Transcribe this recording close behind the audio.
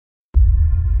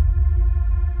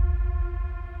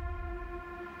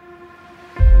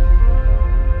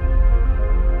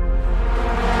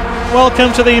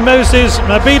welcome to the Moses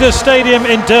Mabhida Stadium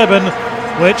in Durban,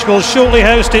 which will shortly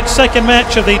host its second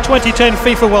match of the 2010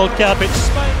 FIFA World Cup. It's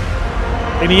Spain.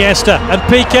 Iniesta and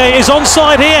Piqué is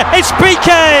onside here. It's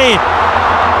Piqué!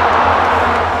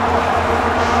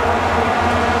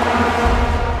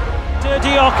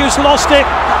 Diok who's lost it.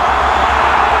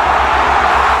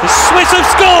 The Swiss have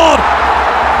scored!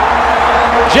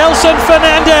 Gelson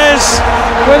Fernandez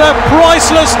with a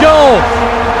priceless goal.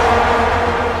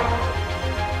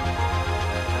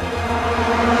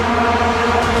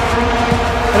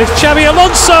 And it's Xabi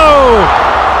Alonso!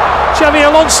 Xabi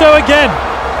Alonso again.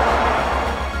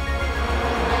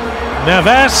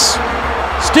 Navas,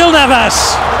 still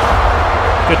Navas.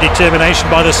 Good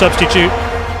determination by the substitute.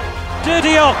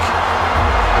 Diok.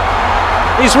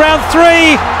 He's round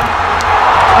three.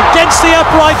 Against the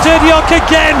upright, Diok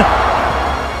again.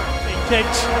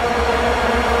 Kicked.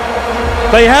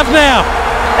 They have now.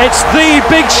 It's the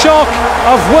big shock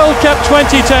of World Cup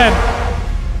 2010.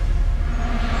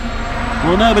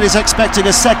 Well, nobody's expecting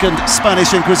a second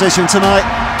Spanish Inquisition tonight.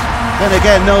 Then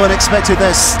again, no one expected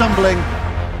their stumbling.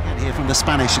 And here from the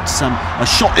Spanish, it's a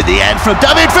shot in the end from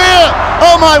David Villa.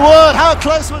 Oh my word, how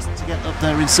close was it to get up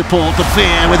there in support? But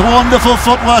Villa with wonderful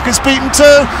footwork has beaten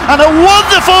two, and a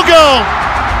wonderful goal.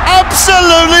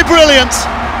 Absolutely brilliant.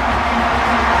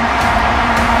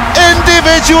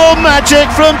 Individual magic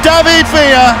from David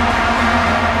Villa,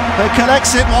 who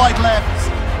collects it wide left.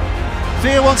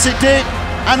 Villa wants it deep,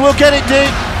 and will get it deep.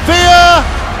 Villa!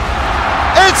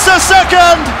 It's a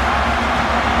second!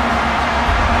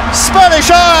 Spanish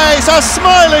eyes are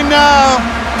smiling now,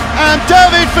 and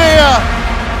David Villa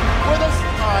with a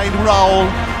side roll.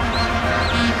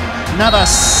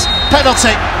 Navas,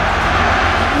 penalty.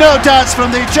 No doubts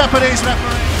from the Japanese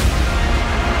referee.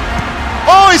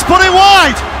 Oh, he's put it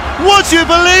wide! Would you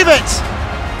believe it?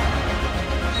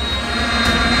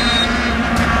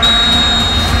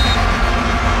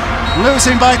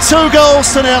 Losing by 2 goals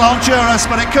to nil Honduras,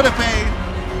 but it could have been.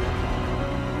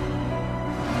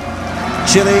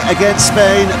 Chile against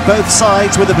Spain, both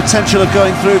sides with the potential of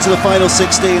going through to the final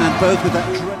 16, and both with that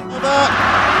dreading over.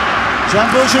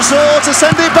 Jambo Jasur to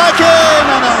send it back in,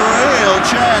 and a real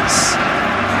chance.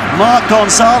 Marc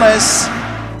Gonzalez.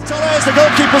 Torres, the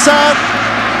goalkeeper's out.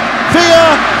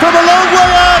 Villa from a long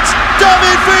way out.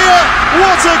 David Villa,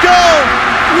 what a goal!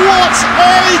 What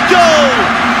a goal!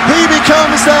 He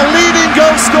becomes their leading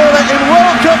goal scorer in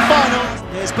World Cup finals.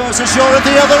 Here's Bosasur at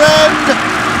the other end.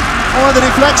 Oh, and the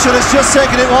deflection has just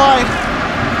taken it wide.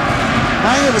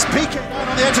 Now it was Piqué down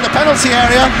on the edge of the penalty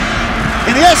area.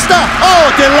 Iniesta,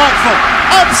 oh, delightful!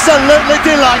 Absolutely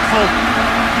delightful!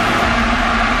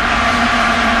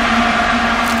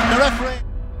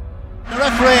 The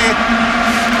referee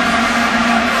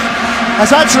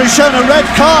has actually shown a red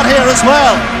card here as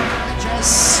well.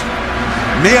 Yes.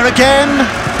 Mir again,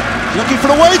 looking for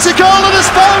a way to goal and has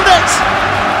found it!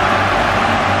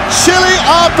 Chile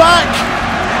are back!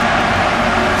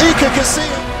 Iker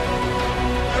Casillas.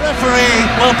 The referee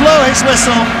will blow his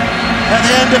whistle at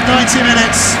the end of 90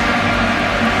 minutes.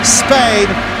 Spain,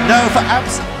 no for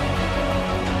absence.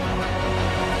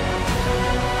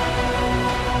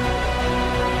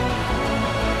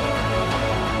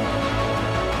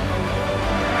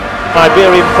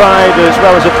 Iberian pride, as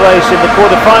well as a place in the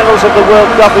quarter-finals of the World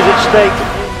Cup, is at stake.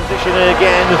 Position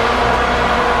again.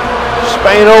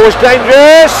 Spain always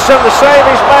dangerous, and the save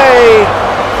is made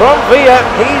from Villa.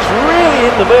 He's really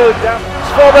in the mood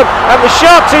for them, and the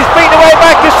shot is beaten away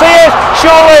by Casillas.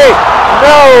 Surely,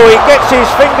 no, he gets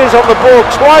his fingers on the ball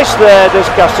twice there, does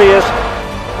Casillas.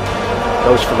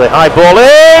 Goes for the high ball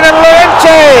in, and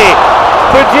Llorente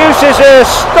produces a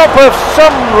stop of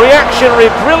some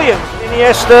reactionary brilliance.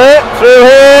 Iniesta through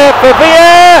here for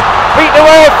Villa, beaten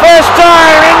away first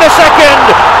time in the second.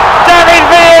 David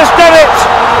Villa's done it.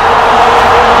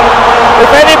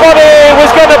 If anybody was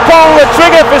going to pull the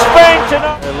trigger for Spain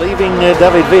tonight, leaving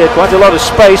David Villa quite a lot of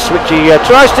space, which he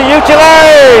tries to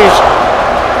utilise.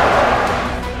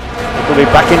 He'll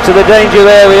be back into the danger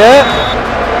area.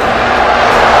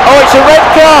 Oh, it's a red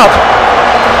card.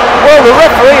 Well, the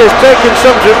referee has taken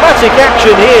some dramatic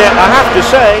action here, I have to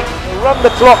say. Run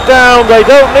the clock down, they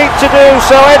don't need to do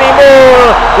so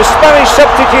anymore. The Spanish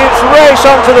substitutes race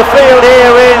onto the field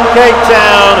here in Cape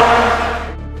Town.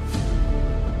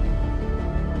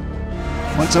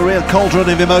 Well, it's a real cauldron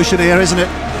of emotion here, isn't it?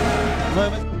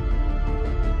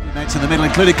 Next in the middle,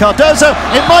 including Cardozo.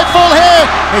 It might fall here.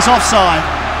 It's offside.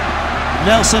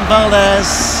 Nelson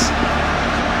Valdez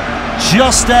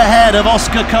just ahead of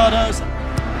Oscar Cardozo.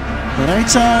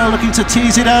 Benito looking to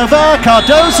tease it over.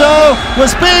 Cardozo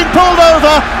was being pulled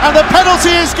over, and the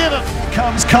penalty is given. Here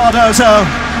comes Cardozo.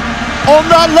 On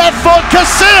that left foot,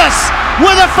 Casillas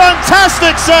with a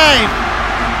fantastic save.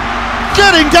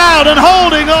 Getting down and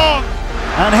holding on.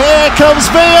 And here comes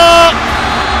Villa.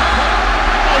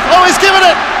 Oh, he's given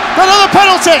it. Another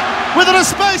penalty within a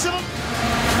space of...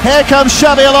 Here comes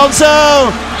Xabi Alonso.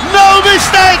 No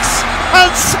mistakes.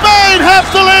 And Spain have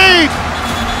the lead.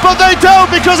 But they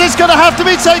don't, because it's going to have to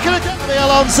be taken again. Xabi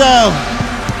Alonso.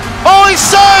 Oh, he's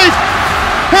saved.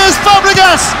 Here's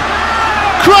Fabregas.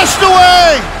 Crushed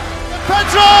away.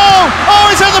 Pedro. Oh,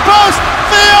 he's hit the post.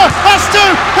 Villa has to.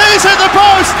 He's hit the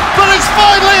post. But it's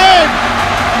finally in.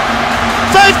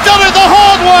 They've done it the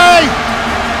hard way.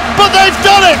 But they've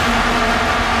done it.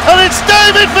 And it's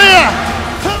David Villa.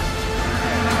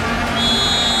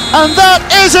 And that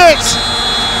is it.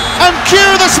 And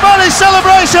cue the Spanish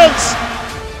celebrations.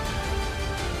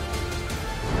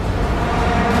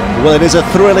 Well, it is a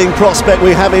thrilling prospect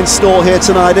we have in store here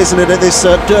tonight, isn't it, at this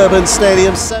Durban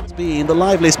Stadium. Being the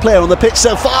liveliest player on the pitch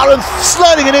so far and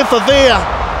sliding it in for Villa.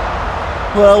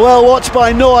 Well watched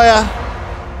by Neuer.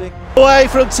 Away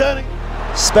from turning.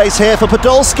 Space here for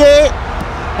Podolski.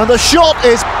 And the shot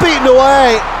is beaten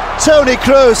away. Toni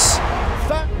Kroos.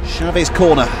 Xavi's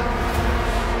corner.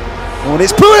 Oh, and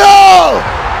it's Puyol!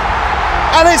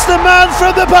 And it's the man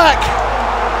from the back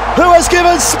who has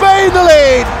given Spain the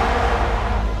lead.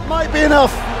 Might be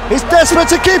enough. He's desperate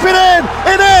to keep it in.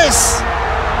 It is.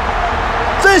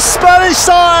 This Spanish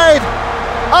side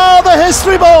are the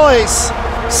history boys.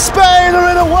 Spain are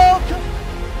in a World Cup.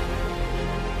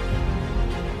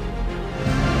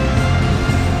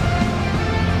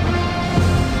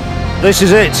 This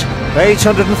is it.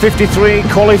 853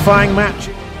 qualifying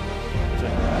matches.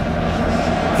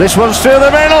 This one's through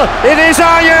the middle. It is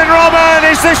Arjen Robben.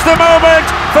 Is this the moment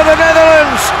for the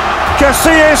Netherlands?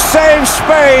 Casillas saves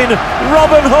Spain.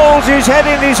 Robben holds his head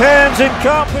in his hands and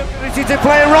can't ability to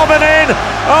play Robben in.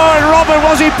 Oh, and Robben,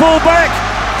 was he pulled back?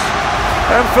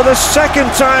 And for the second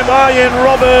time, Arjen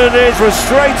Robben is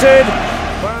frustrated.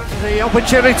 The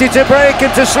opportunity to break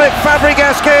and to slip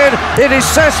Fabregas in. It is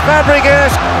Cesc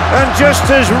Fabregas, and just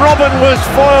as Robben was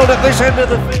foiled at this end of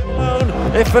the field,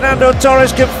 if Fernando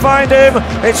Torres can find him,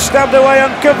 it's stabbed away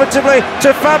uncomfortably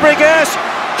to Fabregas.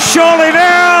 Surely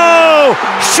now,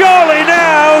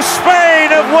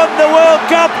 Spain have won the World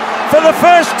Cup for the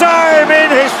first time in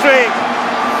history.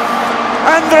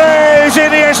 Andres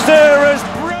Iniesta has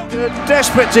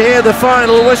desperate to hear the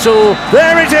final whistle.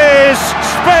 There it is,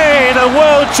 Spain are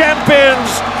world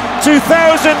champions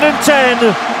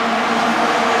 2010.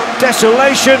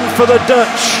 Desolation for the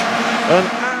Dutch.